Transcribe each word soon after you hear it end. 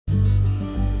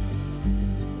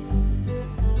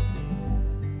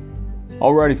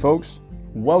Alrighty folks,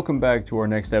 welcome back to our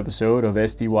next episode of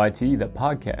SDYT, the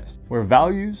podcast, where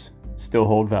values still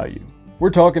hold value.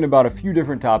 We're talking about a few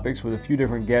different topics with a few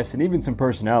different guests and even some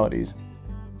personalities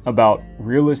about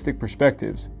realistic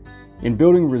perspectives in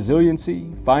building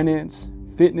resiliency, finance,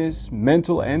 fitness,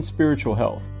 mental, and spiritual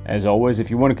health. As always,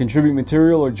 if you want to contribute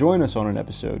material or join us on an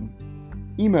episode,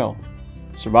 email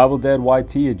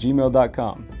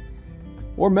survivaldadYT@gmail.com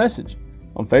or message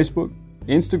on Facebook,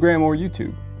 Instagram, or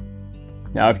YouTube.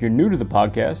 Now, if you're new to the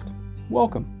podcast,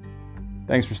 welcome.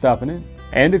 Thanks for stopping in.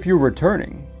 And if you're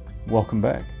returning, welcome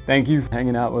back. Thank you for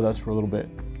hanging out with us for a little bit.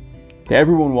 To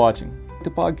everyone watching the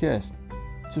podcast,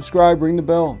 subscribe, ring the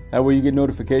bell. That way you get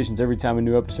notifications every time a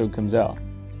new episode comes out.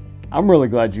 I'm really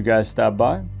glad you guys stopped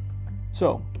by.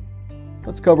 So,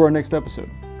 let's cover our next episode.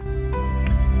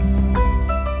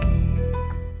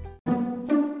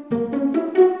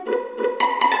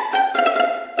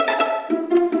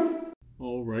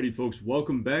 Alrighty, folks,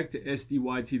 welcome back to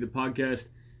SDYT, the podcast.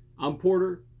 I'm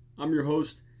Porter, I'm your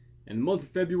host, and the month of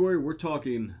February, we're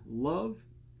talking love,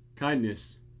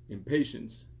 kindness, and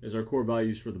patience as our core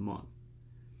values for the month.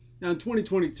 Now, in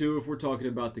 2022, if we're talking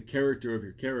about the character of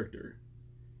your character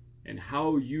and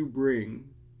how you bring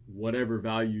whatever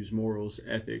values, morals,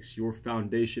 ethics, your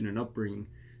foundation and upbringing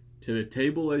to the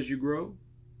table as you grow,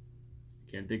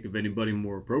 can't think of anybody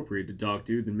more appropriate to talk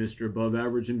to than Mr. Above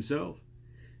Average himself.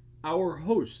 Our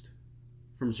host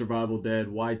from Survival Dad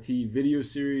YT video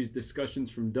series Discussions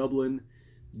from Dublin,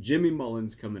 Jimmy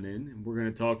Mullen's coming in, and we're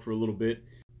going to talk for a little bit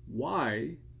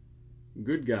why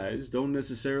good guys don't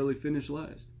necessarily finish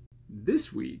last.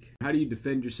 This week, how do you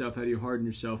defend yourself? How do you harden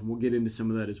yourself? And we'll get into some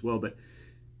of that as well. But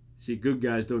see, good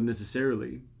guys don't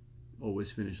necessarily always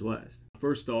finish last.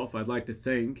 First off, I'd like to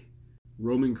thank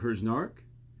Roman Krznark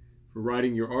for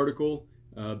writing your article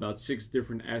about 6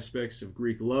 different aspects of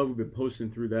Greek love. We've been posting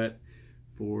through that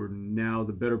for now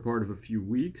the better part of a few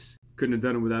weeks. Couldn't have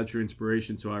done it without your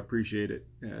inspiration, so I appreciate it.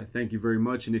 Thank you very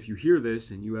much. And if you hear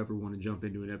this and you ever want to jump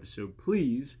into an episode,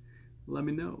 please let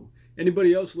me know.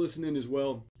 Anybody else listening as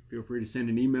well, feel free to send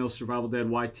an email,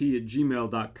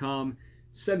 survivaldadYT@gmail.com.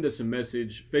 Send us a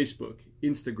message, Facebook,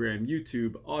 Instagram,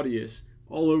 YouTube, Audius,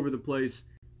 all over the place.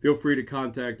 Feel free to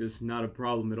contact us, not a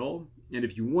problem at all. And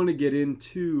if you want to get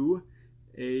into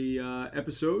a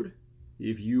episode,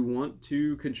 if you want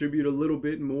to contribute a little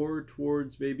bit more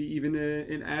towards maybe even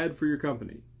an ad for your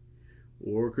company,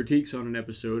 or critiques on an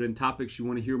episode and topics you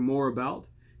want to hear more about,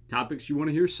 topics you want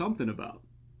to hear something about,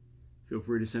 feel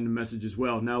free to send a message as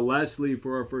well. Now, lastly,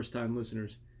 for our first-time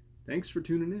listeners, thanks for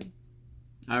tuning in.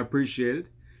 I appreciate it.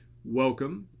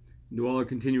 Welcome. And to all our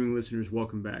continuing listeners,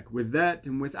 welcome back. With that,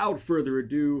 and without further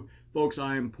ado, folks,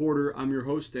 I am Porter. I'm your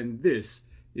host, and this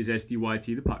is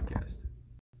SDYT, the podcast.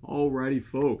 Alrighty,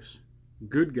 folks.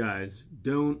 Good guys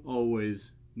don't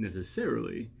always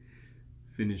necessarily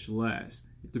finish last.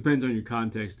 It depends on your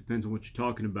context, depends on what you're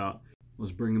talking about.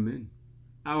 Let's bring them in.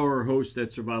 Our host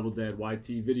at Survival Dad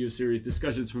YT video series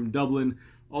Discussions from Dublin,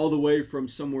 all the way from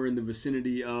somewhere in the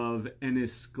vicinity of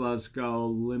Ennis, Glasgow,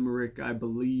 Limerick, I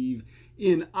believe,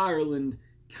 in Ireland,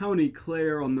 County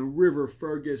Clare on the River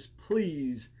Fergus.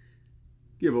 Please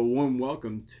give a warm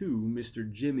welcome to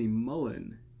Mr. Jimmy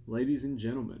Mullen. Ladies and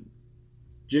gentlemen.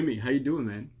 Jimmy, how you doing,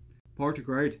 man? Party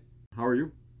great. How are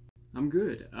you? I'm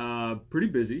good. Pretty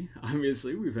busy.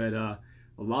 Obviously, we've had a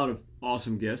lot of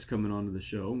awesome guests coming onto the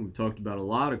show. We've talked about a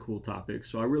lot of cool topics,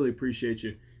 so I really appreciate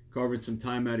you carving some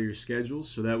time out of your schedule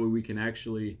so that way we can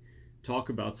actually talk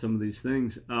about some of these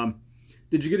things.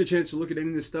 Did you get a chance to look at any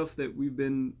of the stuff that we've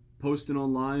been posting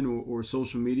online or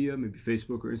social media, maybe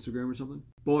Facebook or Instagram or something?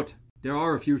 But there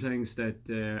are a few things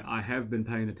that I have been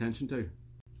paying attention to.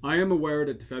 I am aware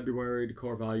that the February, the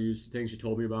core values, the things you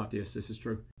told me about, yes, this is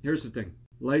true. Here's the thing.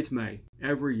 Late May,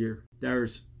 every year,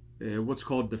 there's what's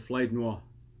called the Flight Noir,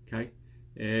 okay?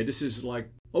 This is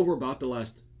like over about the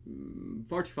last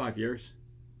 45 years,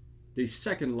 the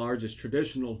second largest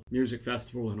traditional music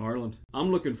festival in Ireland. I'm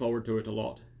looking forward to it a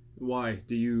lot. Why?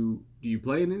 Do you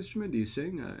play an instrument? Do you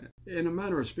sing? In a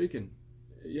manner of speaking,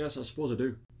 yes, I suppose I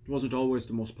do. It wasn't always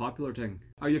the most popular thing.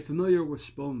 Are you familiar with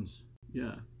spoons?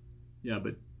 Yeah,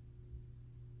 but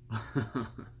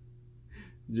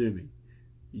Jimmy,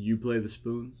 you play the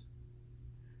spoons?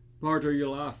 Porter, you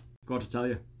laugh. Got to tell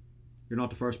you, you're not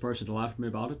the first person to laugh at me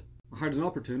about it. I had an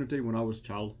opportunity when I was a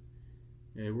child.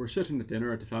 We were sitting at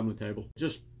dinner at the family table.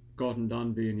 Just gotten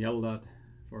done being yelled at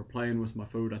for playing with my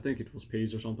food. I think it was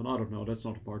peas or something. I don't know. That's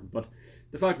not important. But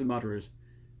the fact of the matter is,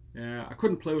 I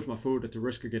couldn't play with my food at the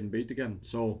risk of getting beat again.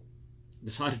 So I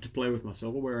decided to play with my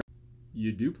silverware.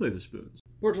 You do play the spoons.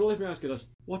 Porter, let me ask you this.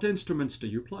 What instruments do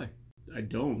you play? I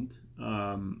don't.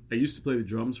 I used to play the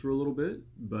drums for a little bit,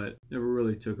 but never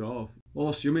really took off.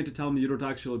 Oh, so you mean to tell me you don't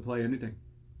actually play anything?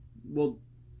 Well,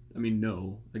 I mean,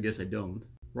 no. I guess I don't.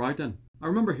 Right then. I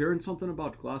remember hearing something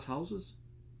about glass houses.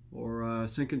 Or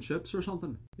sinking ships or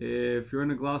something. If you're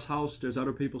in a glass house, there's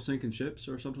other people sinking ships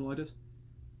or something like this.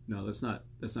 No, that's not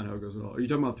how it goes at all. Are you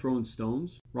talking about throwing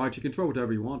stones? Right, you can throw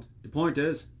whatever you want. The point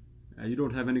is, you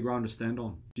don't have any ground to stand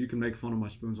on. You can make fun of my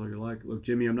spoons all you like. Look,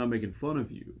 Jimmy, I'm not making fun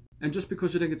of you. And just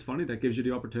because you think it's funny, that gives you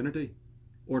the opportunity,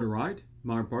 or the right,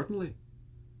 more importantly,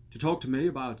 to talk to me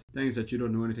about things that you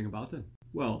don't know anything about then.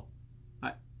 Well,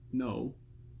 no,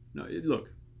 look,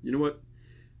 you know what?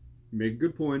 You make a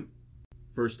good point.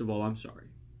 First of all, I'm sorry.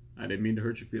 I didn't mean to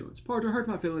hurt your feelings. Porter, hurt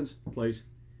my feelings, please.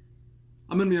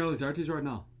 I'm in my early 30s right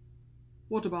now.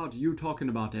 What about you talking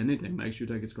about anything makes you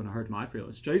think it's going to hurt my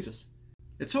feelings? Jesus.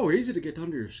 It's so easy to get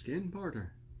under your skin,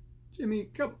 Porter. Jimmy,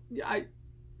 come.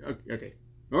 Okay.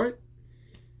 All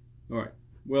right.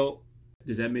 Well,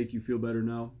 does that make you feel better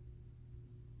now?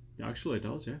 Actually, it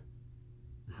does, yeah.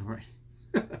 All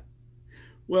right.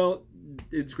 Well,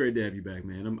 it's great to have you back,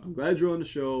 man. I'm glad you're on the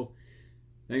show.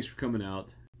 Thanks for coming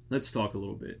out. Let's talk a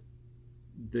little bit.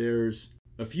 There's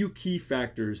a few key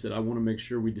factors that I want to make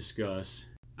sure we discuss.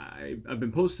 I've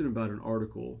been posting about an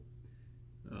article,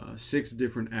 6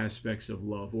 different aspects of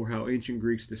love, or how ancient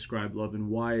Greeks describe love and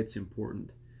why it's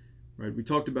important. Right? We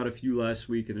talked about a few last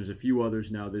week, and there's a few others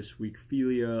now this week.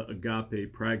 Philia,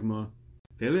 agape, pragma.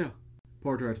 Philia?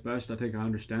 Porter, at best, I think I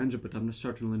understand you, but I'm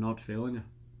certainly not failing you.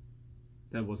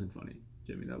 That wasn't funny,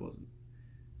 Jimmy. That wasn't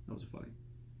funny.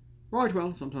 Right,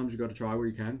 well, sometimes you got to try where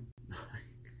you can.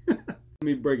 Let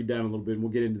me break it down a little bit and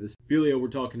we'll get into this. Philia, we're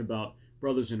talking about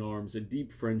brothers in arms, a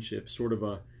deep friendship, sort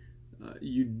of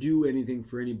you do anything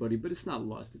for anybody, but it's not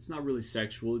lust. It's not really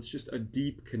sexual. It's just a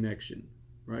deep connection,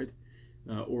 right?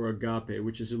 Or agape,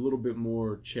 which is a little bit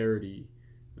more charity,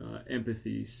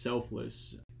 empathy,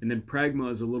 selfless. And then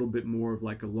pragma is a little bit more of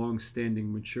like a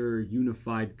long-standing, mature,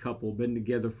 unified couple, been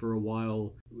together for a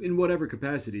while, in whatever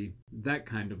capacity, that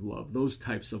kind of love, those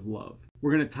types of love.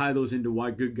 We're going to tie those into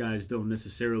why good guys don't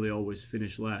necessarily always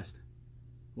finish last.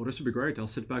 Well, this would be great. I'll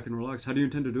sit back and relax. How do you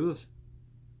intend to do this?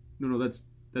 No, that's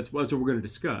what we're going to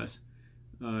discuss,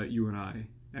 you and I,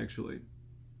 actually.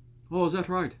 Oh, is that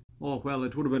right? Oh, well,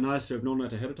 it would have been nice to have known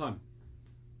that ahead of time.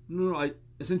 No, I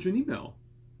sent you an email.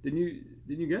 Didn't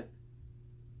you get it?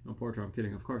 No, Porter, I'm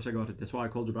kidding. Of course I got it. That's why I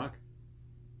called you back.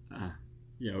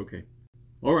 Yeah, okay.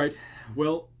 All right.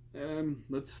 Well,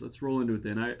 let's roll into it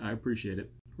then. I appreciate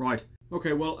it. Right.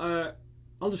 Okay, well,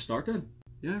 I'll just start then.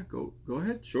 Yeah, go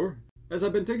ahead. Sure. As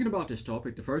I've been thinking about this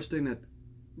topic, the first thing that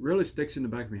really sticks in the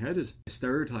back of my head is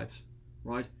stereotypes,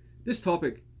 right? This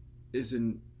topic is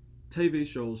in TV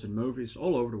shows and movies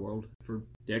all over the world for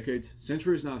decades,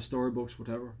 centuries now, storybooks,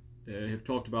 whatever. Have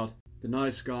talked about the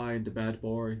nice guy and the bad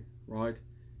boy, right?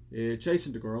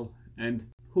 Chasing the girl and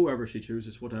whoever she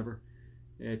chooses, whatever.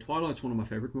 Twilight's one of my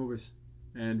favorite movies,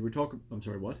 and we're talking. I'm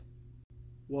sorry, what?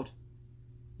 What?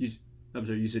 I'm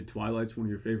sorry, you said Twilight's one of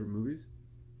your favorite movies?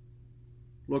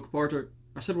 Look, Porter,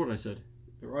 I said what I said,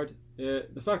 right?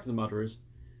 The fact of the matter is,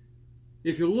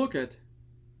 if you look at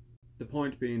the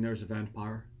point being, there's a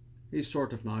vampire. He's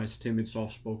sort of nice, timid,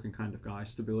 soft-spoken kind of guy,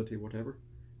 stability, whatever,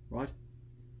 right?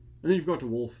 And then you've got the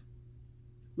wolf.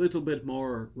 Little bit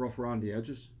more rough around the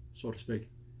edges, so to speak.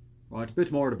 Right, a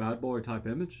bit more the bad boy type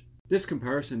image. This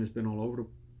comparison has been all over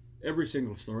every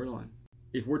single storyline.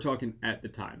 If we're talking at the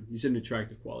time, you said an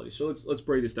attractive quality. So let's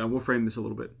break this down. We'll frame this a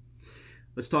little bit.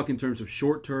 Let's talk in terms of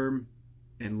short term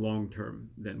and long term.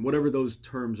 Then whatever those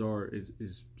terms are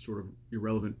is sort of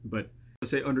irrelevant. But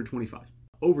let's say under 25,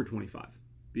 over 25,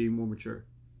 being more mature.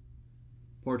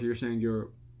 Porter, you're saying you're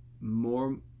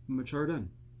more mature then,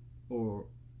 or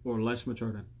less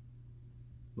mature then?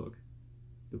 Look,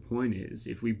 the point is,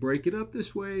 if we break it up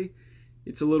this way,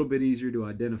 it's a little bit easier to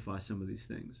identify some of these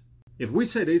things. If we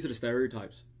say these are the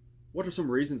stereotypes, what are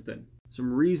some reasons then?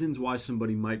 Some reasons why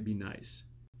somebody might be nice.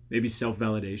 Maybe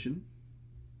self-validation,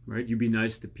 right? You be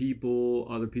nice to people,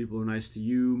 other people are nice to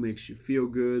you, makes you feel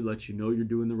good, lets you know you're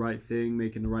doing the right thing,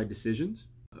 making the right decisions.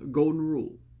 Golden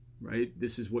rule, right?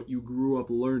 This is what you grew up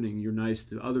learning. You're nice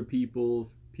to other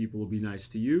people, people will be nice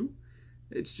to you.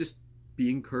 It's just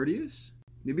being courteous.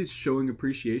 Maybe it's showing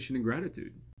appreciation and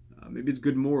gratitude. Maybe it's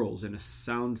good morals and a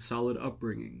sound, solid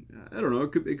upbringing. I don't know.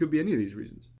 It could be any of these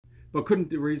reasons. But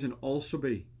couldn't the reason also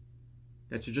be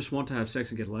that you just want to have sex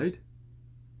and get laid?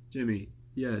 Jimmy,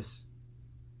 yes.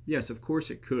 Yes, of course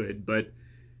it could. But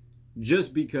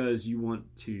just because you want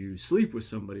to sleep with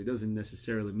somebody doesn't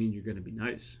necessarily mean you're going to be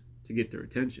nice to get their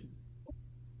attention.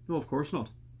 No, of course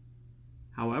not.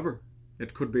 However,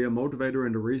 it could be a motivator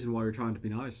and a reason why you're trying to be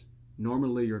nice.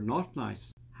 Normally you're not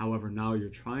nice. However, now you're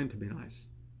trying to be nice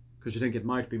because you think it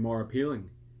might be more appealing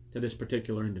to this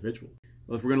particular individual.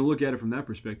 Well, if we're going to look at it from that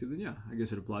perspective, then yeah, I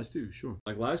guess it applies too, sure.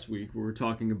 Like last week, we were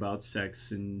talking about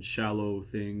sex and shallow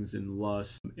things and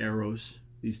lust, eros,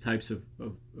 these types of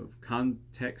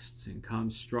contexts and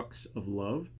constructs of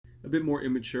love. A bit more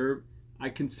immature. I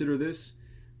consider this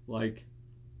like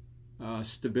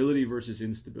stability versus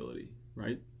instability,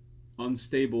 right?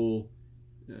 Unstable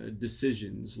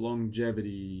decisions,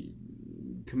 longevity,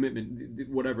 commitment,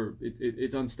 whatever.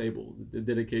 It's unstable. The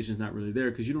dedication is not really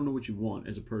there because you don't know what you want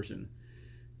as a person.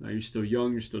 You're still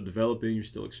young, you're still developing, you're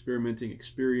still experimenting,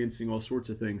 experiencing all sorts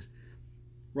of things.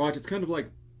 Right, it's kind of like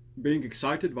being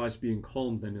excited versus being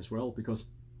calm then as well, because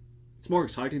it's more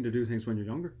exciting to do things when you're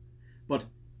younger. But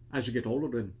as you get older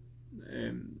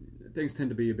then, things tend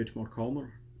to be a bit more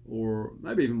calmer, or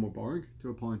maybe even more boring to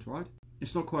a point, right?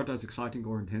 It's not quite as exciting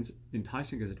or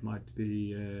enticing as it might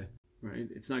be, right?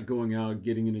 It's not going out,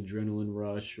 getting an adrenaline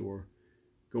rush, or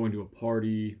going to a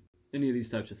party, any of these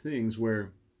types of things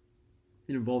where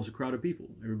it involves a crowd of people.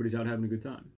 Everybody's out having a good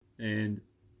time. And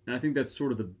I think that's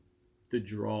sort of the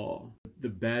draw, the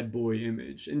bad boy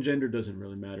image. And gender doesn't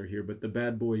really matter here, but the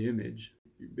bad boy image,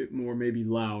 a bit more maybe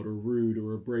loud or rude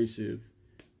or abrasive,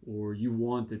 or you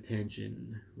want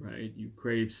attention, right? You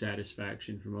crave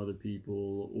satisfaction from other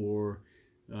people, or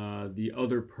the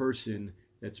other person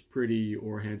that's pretty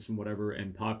or handsome, whatever,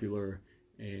 and popular,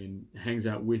 and hangs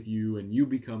out with you, and you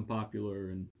become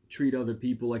popular, and treat other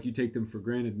people like you take them for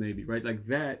granted, maybe, right? Like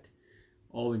that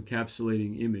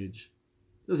all-encapsulating image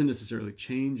doesn't necessarily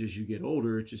change as you get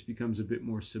older. It just becomes a bit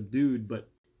more subdued. But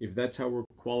if that's how we're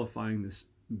qualifying this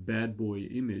bad boy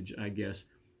image, I guess,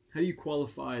 how do you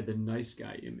qualify the nice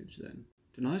guy image then?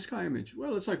 The nice guy image,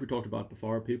 well, it's like we talked about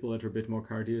before. People that are a bit more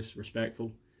courteous,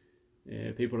 respectful,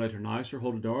 people that are nicer,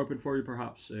 hold the door open for you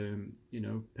perhaps,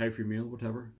 pay for your meal,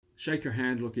 whatever. Shake your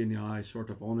hand, look in the eye,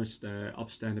 sort of honest,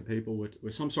 upstanding people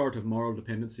with some sort of moral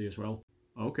dependency as well.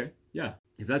 Okay, yeah.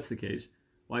 If that's the case,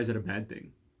 why is it a bad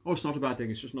thing? Oh, it's not a bad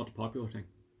thing, it's just not a popular thing.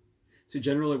 See,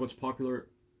 generally what's popular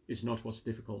is not what's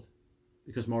difficult,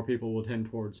 because more people will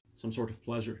tend towards some sort of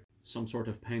pleasure, some sort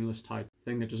of painless type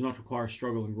thing that does not require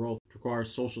struggle and growth. It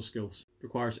requires social skills, it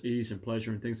requires ease and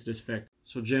pleasure and things to this effect.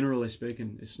 So generally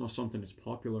speaking, it's not something that's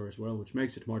popular as well, which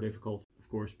makes it more difficult, of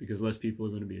course, because less people are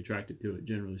going to be attracted to it,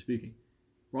 generally speaking.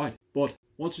 Right, but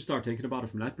once you start thinking about it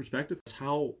from that perspective,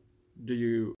 how do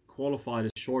you qualify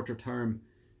this shorter term?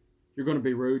 You're going to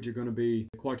be rude, you're going to be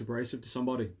quite abrasive to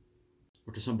somebody,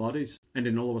 or to some bodies, and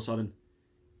then all of a sudden,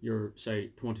 you're, say,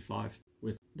 25,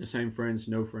 with the same friends,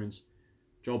 no friends,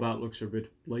 job outlooks are a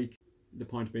bit bleak. The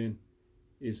point being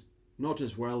is not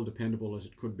as well dependable as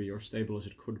it could be or stable as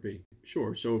it could be.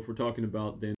 Sure, so if we're talking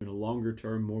about then a longer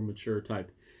term, more mature type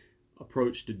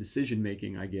approach to decision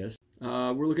making, I guess,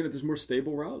 we're looking at this more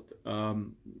stable route.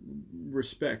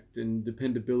 Respect and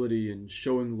dependability and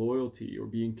showing loyalty or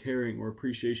being caring or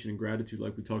appreciation and gratitude,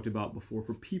 like we talked about before,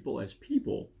 for people as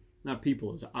people, not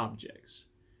people as objects,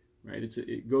 right?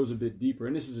 It goes a bit deeper,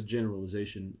 and this is a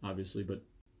generalization, obviously, but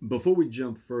before we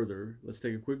jump further, let's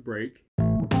take a quick break.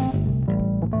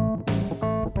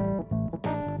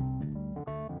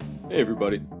 Hey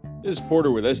everybody, this is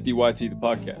Porter with SDYT the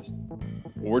podcast.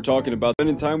 When we're talking about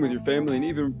spending time with your family and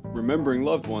even remembering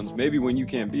loved ones, maybe when you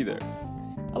can't be there.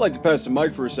 I'd like to pass the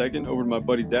mic for a second over to my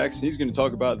buddy Dax, and he's going to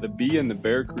talk about the Bee and the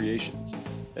Bear Creations.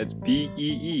 That's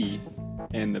B-E-E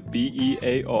and the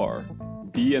B-E-A-R,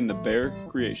 Bee and the Bear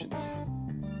Creations.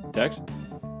 Dax?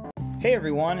 Hey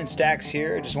everyone, it's Dax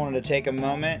here. I just wanted to take a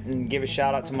moment and give a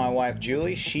shout out to my wife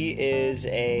Julie. She is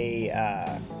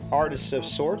a artist of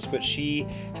sorts, but she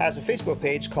has a Facebook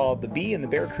page called The Bee and the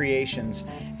Bear Creations.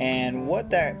 And what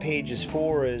that page is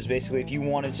for is basically if you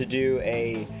wanted to do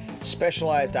a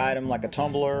specialized item like a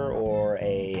tumbler or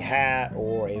a hat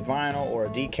or a vinyl or a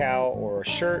decal or a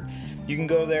shirt, you can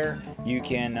go there, you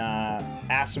can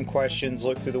ask some questions,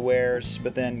 look through the wares,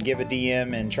 but then give a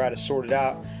DM and try to sort it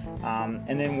out.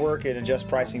 And then work and adjust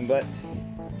pricing. But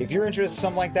if you're interested in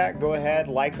something like that, go ahead,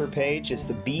 like her page. It's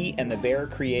the Bee and the Bear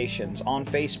Creations on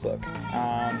Facebook.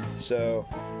 So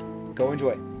go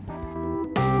enjoy.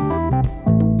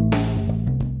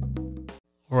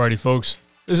 Alrighty, folks.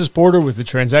 This is Porter with the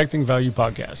Transacting Value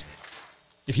Podcast.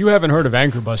 If you haven't heard of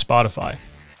Anchor by Spotify,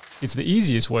 it's the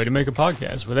easiest way to make a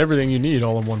podcast with everything you need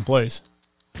all in one place.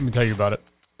 Let me tell you about it.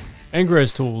 Anchor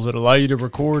has tools that allow you to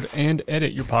record and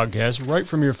edit your podcast right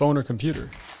from your phone or computer.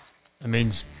 That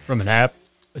means from an app,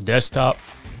 a desktop,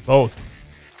 both.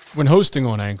 When hosting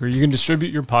on Anchor, you can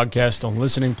distribute your podcast on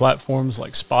listening platforms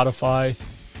like Spotify,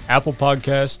 Apple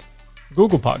Podcast,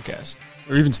 Google Podcast,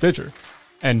 or even Stitcher.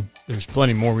 And there's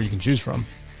plenty more where you can choose from.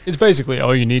 It's basically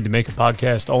all you need to make a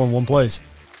podcast all in one place.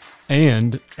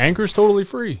 And Anchor's totally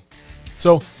free.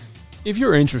 So, if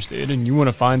you're interested and you want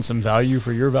to find some value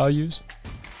for your values,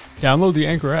 download the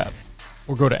Anchor app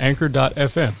or go to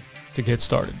anchor.fm to get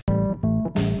started.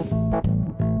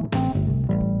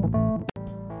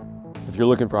 If you're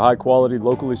looking for high-quality,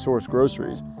 locally sourced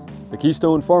groceries, the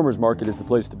Keystone Farmers Market is the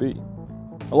place to be.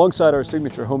 Alongside our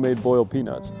signature homemade boiled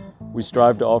peanuts, we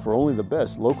strive to offer only the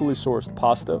best locally sourced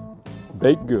pasta,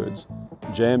 baked goods,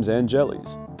 jams and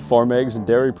jellies, farm eggs and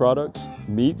dairy products,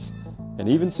 meats, and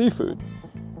even seafood,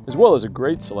 as well as a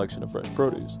great selection of fresh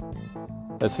produce.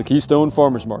 That's the Keystone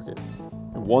Farmers Market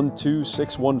at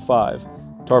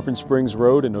 12615 Tarpon Springs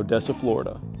Road in Odessa,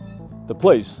 Florida. The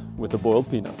place with the boiled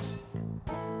peanuts.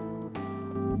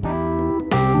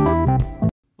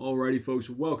 Alrighty, folks,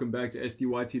 welcome back to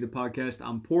SDYT, the podcast.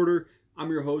 I'm Porter.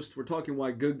 I'm your host. We're talking why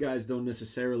good guys don't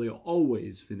necessarily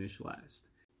always finish last,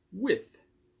 with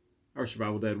our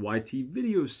Survival Dead YT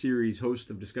video series host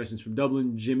of Discussions from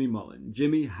Dublin, Jimmy Mullen.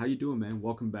 Jimmy, how you doing, man?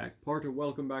 Welcome back. Porter,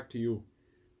 welcome back to you.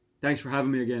 Thanks for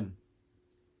having me again.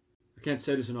 I can't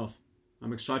say this enough.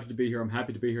 I'm excited to be here. I'm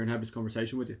happy to be here and have this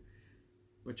conversation with you.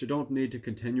 But you don't need to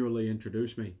continually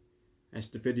introduce me as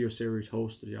the video series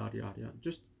host, yada, yada, yada.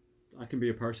 Just, I can be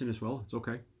a person as well. It's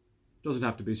okay. Doesn't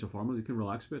have to be so formal. You can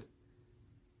relax a bit.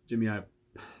 Jimmy, I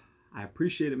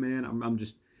appreciate it, man. I'm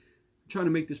just trying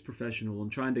to make this professional. I'm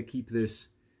trying to keep this,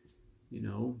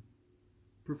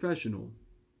 professional.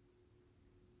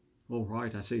 Oh,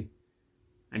 right, I see.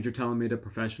 And you're telling me that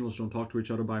professionals don't talk to each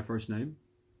other by first name?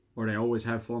 Or they always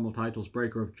have formal titles,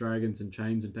 breaker of dragons and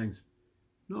chains and things?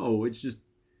 No, it's just...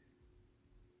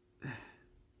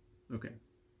 Okay.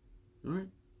 Alright,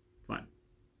 fine.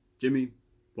 Jimmy,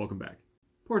 welcome back.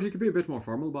 Port, you could be a bit more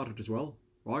formal about it as well,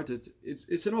 right?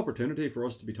 It's an opportunity for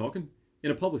us to be talking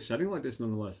in a public setting like this,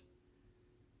 nonetheless.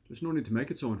 There's no need to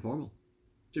make it so informal.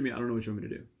 Jimmy, I don't know what you want me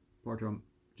to do. Porter, I'm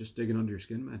just digging under your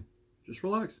skin, man. Just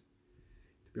relax.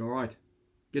 It'll be alright.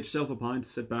 Get yourself a pint,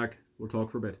 sit back, we'll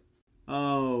talk for a bit.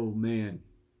 Oh, man.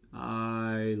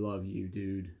 I love you,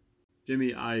 dude.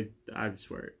 Jimmy, I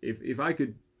swear, if I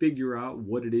could figure out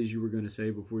what it is you were going to say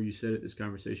before you said it, this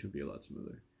conversation would be a lot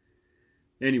smoother.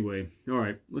 Anyway,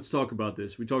 alright, let's talk about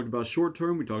this. We talked about short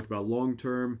term, we talked about long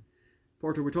term.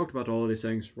 Porter, we talked about all of these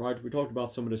things, right? We talked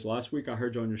about some of this last week. I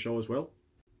heard you on your show as well.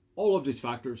 All of these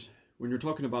factors, when you're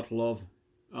talking about love,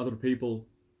 other people,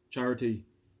 charity,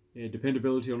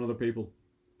 dependability on other people,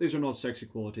 these are not sexy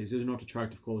qualities. These are not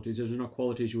attractive qualities. These are not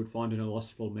qualities you would find in a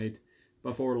lustful mate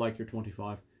before, like, you're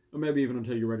 25. Or maybe even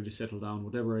until you're ready to settle down,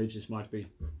 whatever age this might be,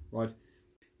 right?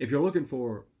 If you're looking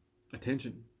for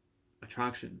attention,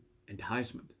 attraction,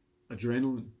 enticement,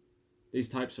 adrenaline, these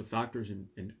types of factors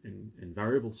and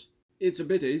variables, it's a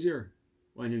bit easier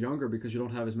when you're younger because you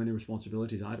don't have as many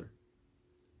responsibilities either.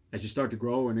 As you start to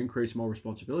grow and increase more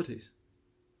responsibilities,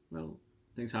 well,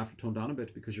 things have to tone down a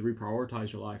bit because you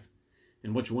reprioritize your life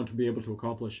and what you want to be able to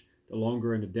accomplish, the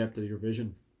longer and the depth of your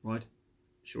vision, right?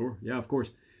 Sure, yeah, of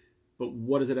course. But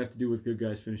what does it have to do with good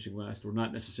guys finishing last or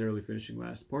not necessarily finishing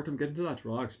last? Part of them getting to that,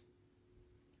 relax.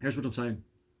 Here's what I'm saying.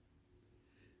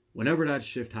 Whenever that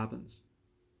shift happens,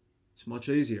 it's much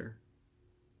easier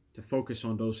to focus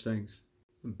on those things.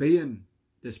 And being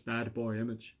this bad boy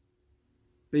image,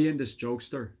 being this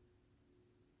jokester,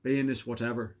 being this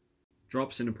whatever,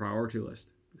 drops in a priority list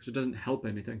because it doesn't help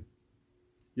anything.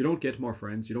 You don't get more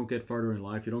friends, you don't get further in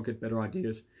life, you don't get better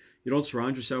ideas, you don't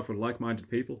surround yourself with like-minded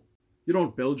people, you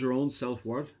don't build your own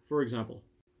self-worth, for example.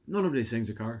 None of these things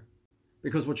occur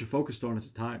because what you're focused on at the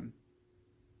time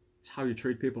is how you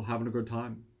treat people having a good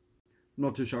time. I'm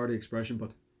not too sure of the expression,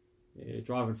 but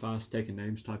driving fast, taking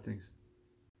names type things.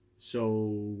 So,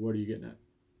 what are you getting at?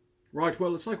 Right,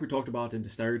 well, it's like we talked about in the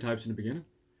stereotypes in the beginning.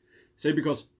 Say,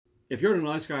 because if you're the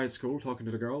nice guy at school talking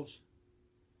to the girls,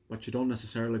 but you don't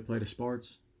necessarily play the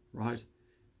sports, right?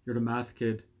 You're the math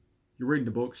kid, you're reading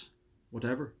the books,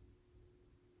 whatever.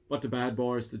 But the bad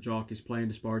boy is the jock, he's playing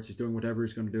the sports, he's doing whatever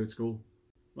he's going to do at school.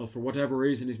 Well, for whatever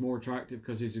reason, he's more attractive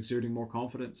because he's exuding more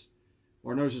confidence.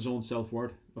 Or knows his own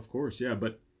self-worth, of course, yeah,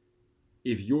 but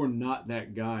if you're not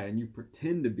that guy and you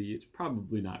pretend to be, it's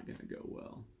probably not going to go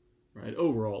well, right?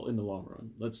 Overall, in the long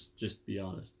run, let's just be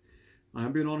honest.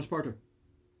 I'm being honest, Porter.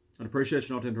 I'd appreciate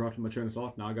you not interrupting my train of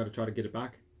thought. Now I got to try to get it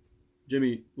back.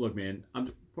 Jimmy, look, man,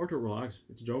 Porter, relax.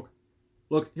 It's a joke.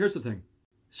 Look, here's the thing.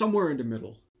 Somewhere in the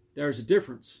middle, there's a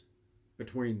difference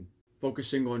between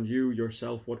focusing on you,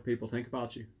 yourself, what people think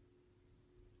about you,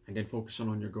 and then focusing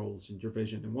on your goals and your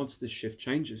vision. And once this shift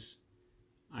changes,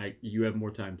 you have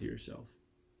more time to yourself.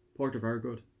 Porter, very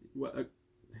good. Well,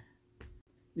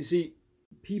 you see,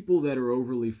 people that are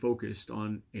overly focused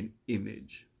on an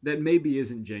image, that maybe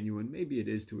isn't genuine, maybe it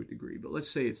is to a degree, but let's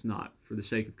say it's not for the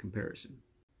sake of comparison.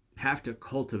 Have to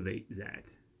cultivate that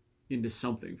into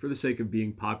something for the sake of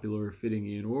being popular, fitting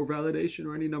in, or validation,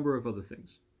 or any number of other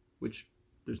things, which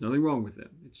there's nothing wrong with them.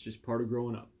 It's just part of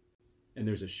growing up. And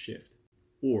there's a shift.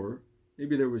 Or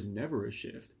maybe there was never a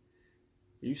shift.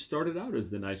 You started out as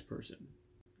the nice person,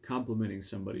 complimenting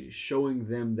somebody, showing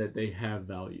them that they have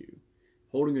value,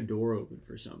 holding a door open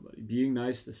for somebody, being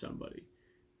nice to somebody,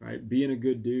 right? Being a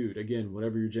good dude. Again,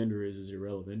 whatever your gender is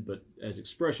irrelevant, but as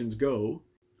expressions go,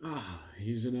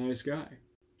 he's a nice guy.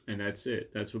 And that's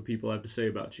it. That's what people have to say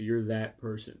about you. You're that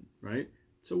person, right?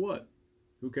 So what?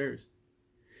 Who cares?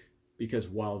 Because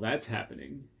while that's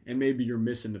happening, and maybe you're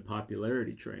missing the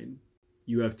popularity train,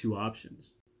 you have two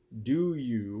options. Do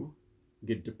you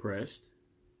get depressed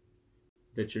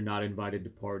that you're not invited to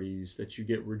parties, that you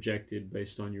get rejected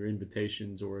based on your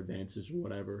invitations or advances or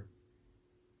whatever,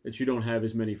 that you don't have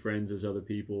as many friends as other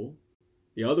people?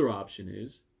 The other option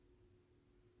is,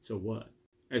 so what?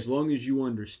 As long as you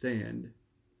understand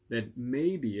that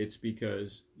maybe it's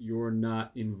because you're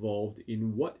not involved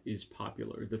in what is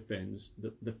popular, the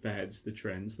fads, the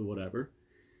trends, the whatever.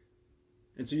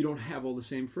 And so you don't have all the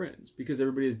same friends because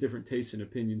everybody has different tastes and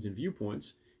opinions and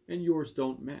viewpoints, and yours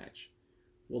don't match.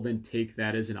 Well, then take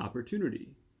that as an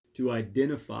opportunity to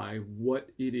identify what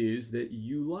it is that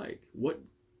you like, what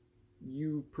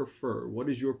you prefer, what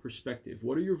is your perspective,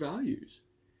 what are your values,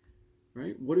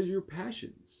 right? What are your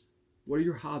passions? What are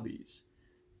your hobbies?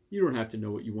 You don't have to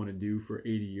know what you want to do for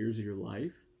 80 years of your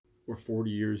life or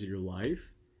 40 years of your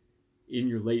life, in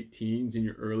your late teens, in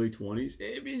your early 20s,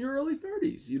 maybe in your early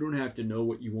 30s. You don't have to know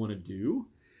what you want to do,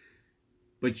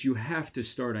 but you have to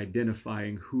start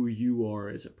identifying who you are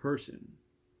as a person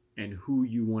and who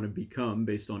you want to become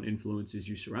based on influences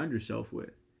you surround yourself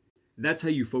with. That's how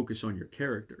you focus on your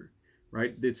character,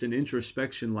 right? It's an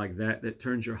introspection like that that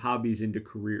turns your hobbies into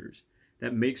careers,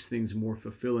 that makes things more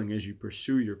fulfilling as you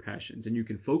pursue your passions, and you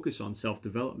can focus on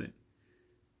self-development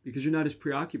because you're not as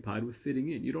preoccupied with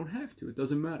fitting in. You don't have to. It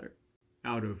doesn't matter.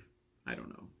 Out of,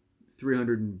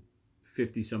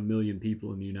 350 some million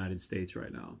people in the United States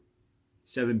right now,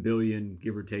 7 billion,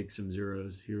 give or take some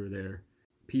zeros here or there,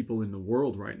 people in the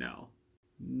world right now,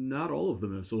 not all of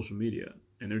them have social media,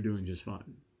 and they're doing just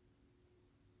fine.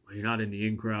 Well, you're not in the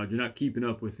in crowd. You're not keeping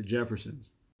up with the Jeffersons.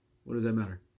 What does that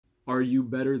matter? Are you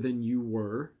better than you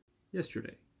were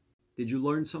yesterday? Did you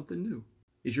learn something new?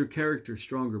 Is your character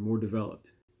stronger, more developed?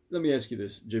 Let me ask you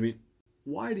this, Jimmy.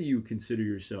 Why do you consider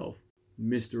yourself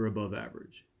Mr. Above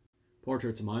Average? Porter,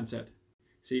 it's a mindset.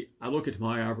 See, I look at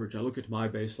my average, I look at my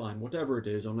baseline, whatever it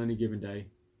is on any given day,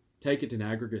 take it in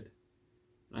aggregate.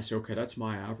 And I say, okay, that's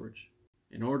my average.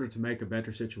 In order to make a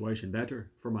better situation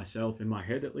better, for myself, in my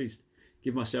head at least,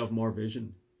 give myself more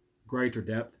vision, greater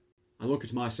depth, I look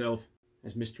at myself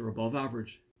as Mr. Above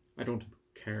Average. I don't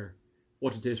care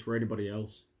what it is for anybody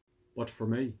else, but for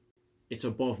me, it's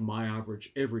above my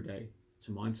average every day. It's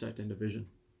a mindset and a vision.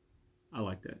 I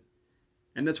like that.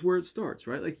 And that's where it starts,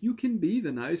 right? Like, you can be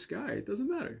the nice guy. It doesn't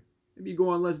matter. Maybe you go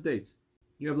on less dates.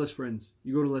 You have less friends.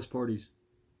 You go to less parties.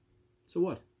 So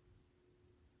what?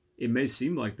 It may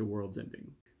seem like the world's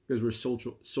ending because we're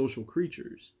social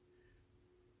creatures,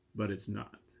 but it's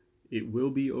not. It will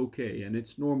be okay, and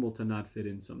it's normal to not fit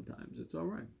in sometimes. It's all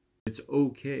right. It's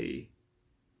okay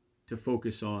to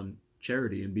focus on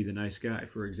charity and be the nice guy,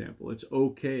 for example. It's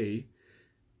okay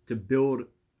to build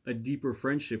a deeper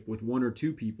friendship with one or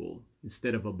two people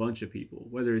instead of a bunch of people.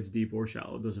 Whether it's deep or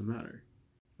shallow, it doesn't matter.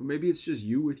 Or maybe it's just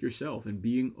you with yourself and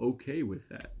being okay with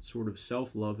that sort of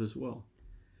self-love as well.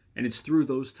 And it's through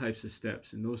those types of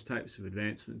steps and those types of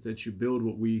advancements that you build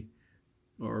what we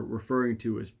are referring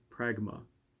to as pragma,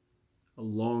 a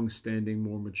long-standing,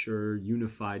 more mature,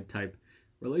 unified type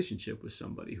relationship with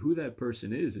somebody. Who that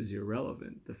person is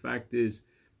irrelevant. The fact is,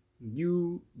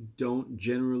 you don't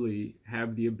generally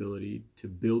have the ability to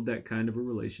build that kind of a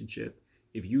relationship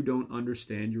if you don't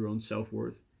understand your own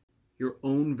self-worth, your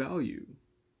own value,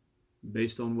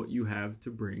 based on what you have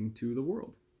to bring to the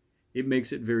world. It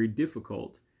makes it very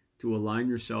difficult to align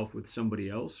yourself with somebody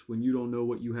else when you don't know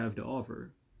what you have to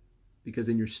offer, because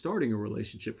then you're starting a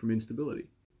relationship from instability.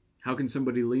 How can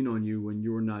somebody lean on you when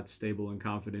you're not stable and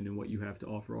confident in what you have to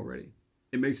offer already?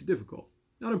 It makes it difficult.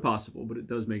 Not impossible, but it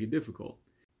does make it difficult.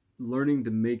 Learning to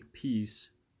make peace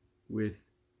with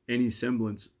any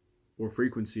semblance or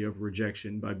frequency of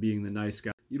rejection by being the nice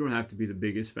guy. You don't have to be the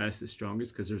biggest, fastest,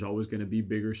 strongest, because there's always going to be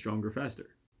bigger, stronger,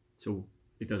 faster. So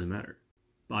it doesn't matter.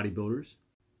 Bodybuilders,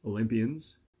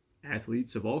 Olympians,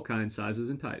 athletes of all kinds, sizes,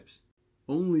 and types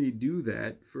only do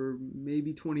that for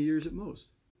maybe 20 years at most.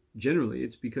 Generally,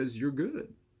 it's because you're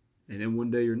good, and then one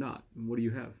day you're not. And what do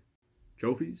you have?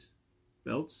 Trophies,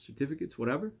 belts, certificates,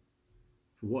 whatever.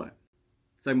 For what?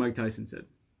 It's like Mike Tyson said.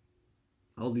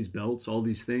 All these belts, all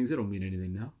these things, they don't mean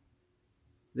anything now.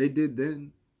 They did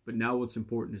then, but now what's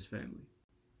important is family.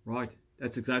 Right,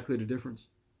 that's exactly the difference.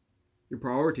 Your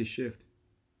priorities shift.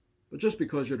 But just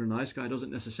because you're the nice guy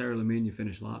doesn't necessarily mean you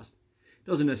finish last.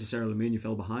 Doesn't necessarily mean you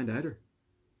fell behind either.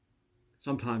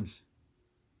 Sometimes,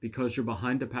 because you're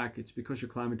behind the pack, it's because you're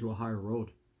climbing to a higher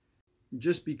road.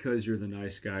 Just because you're the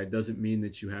nice guy doesn't mean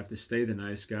that you have to stay the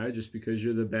nice guy. Just because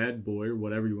you're the bad boy, or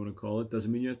whatever you want to call it, doesn't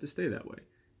mean you have to stay that way.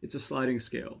 It's a sliding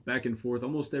scale, back and forth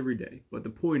almost every day. But the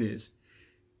point is,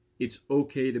 it's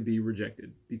okay to be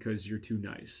rejected because you're too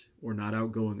nice or not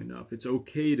outgoing enough. It's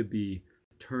okay to be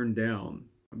turned down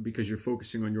because you're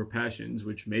focusing on your passions,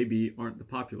 which maybe aren't the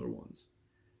popular ones,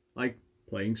 like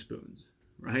playing spoons,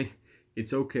 right?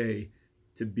 It's okay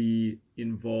to be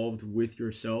involved with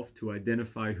yourself, to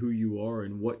identify who you are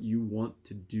and what you want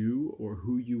to do or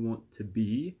who you want to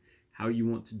be, how you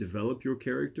want to develop your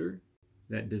character.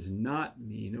 That does not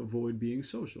mean avoid being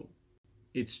social.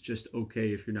 It's just okay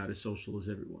if you're not as social as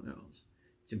everyone else.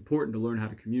 It's important to learn how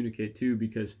to communicate too,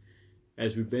 because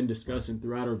as we've been discussing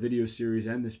throughout our video series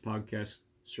and this podcast,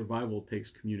 survival takes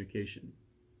communication.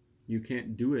 You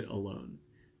can't do it alone.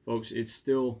 Folks, it's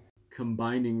still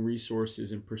combining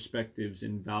resources and perspectives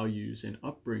and values and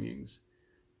upbringings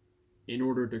in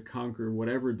order to conquer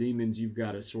whatever demons you've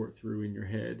got to sort through in your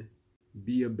head.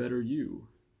 Be a better you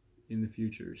in the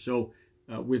future. So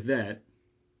with that,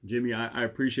 Jimmy, I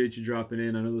appreciate you dropping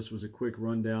in. I know this was a quick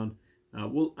rundown.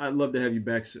 I'd love to have you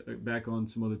back on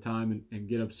some other time and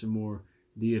get up some more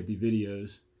DFD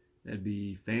videos. That'd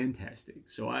be fantastic.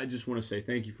 So I just want to say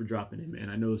thank you for dropping in, man.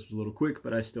 I know this was a little quick,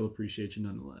 but I still appreciate you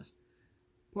nonetheless.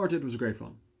 Part it was great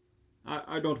fun.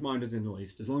 I don't mind it in the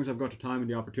least. As long as I've got the time and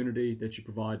the opportunity that you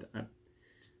provide, I'm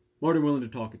more than willing to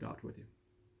talk it out with you.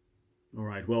 All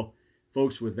right. Well,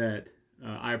 folks, with that,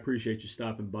 I appreciate you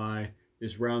stopping by.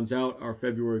 This rounds out our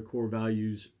February core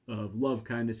values of love,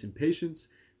 kindness, and patience.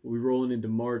 We'll be rolling into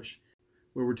March,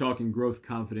 where we're talking growth,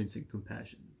 confidence, and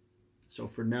compassion. So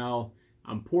for now,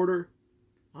 I'm Porter.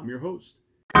 I'm your host.